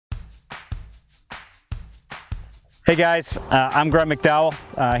Hey guys, I'm Graeme McDowell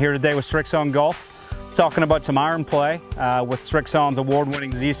here today with Srixon Golf, talking about some iron play with Srixon's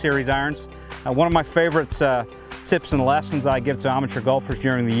award-winning Z-Series irons. One of my favorite tips and lessons I give to amateur golfers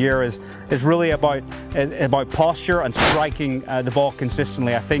during the year is really about posture and striking the ball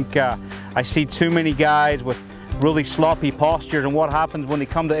consistently. I think I see too many guys with really sloppy postures, and what happens when they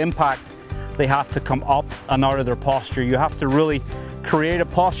come to impact, they have to come up and out of their posture. You have to really create a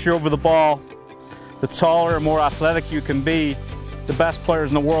posture over the ball. The taller and more athletic you can be, the best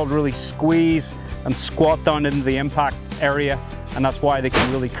players in the world really squeeze and squat down into the impact area, and that's why they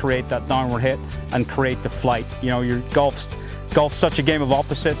can really create that downward hit and create the flight. You know, golf's such a game of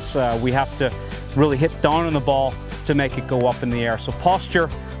opposites. We have to really hit down on the ball to make it go up in the air. So posture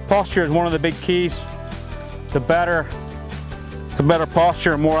is one of the big keys. The better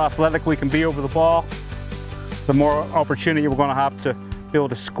posture and more athletic we can be over the ball, the more opportunity we're going to have to be able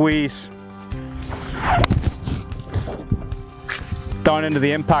to squeeze down into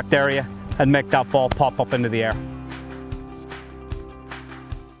the impact area and make that ball pop up into the air.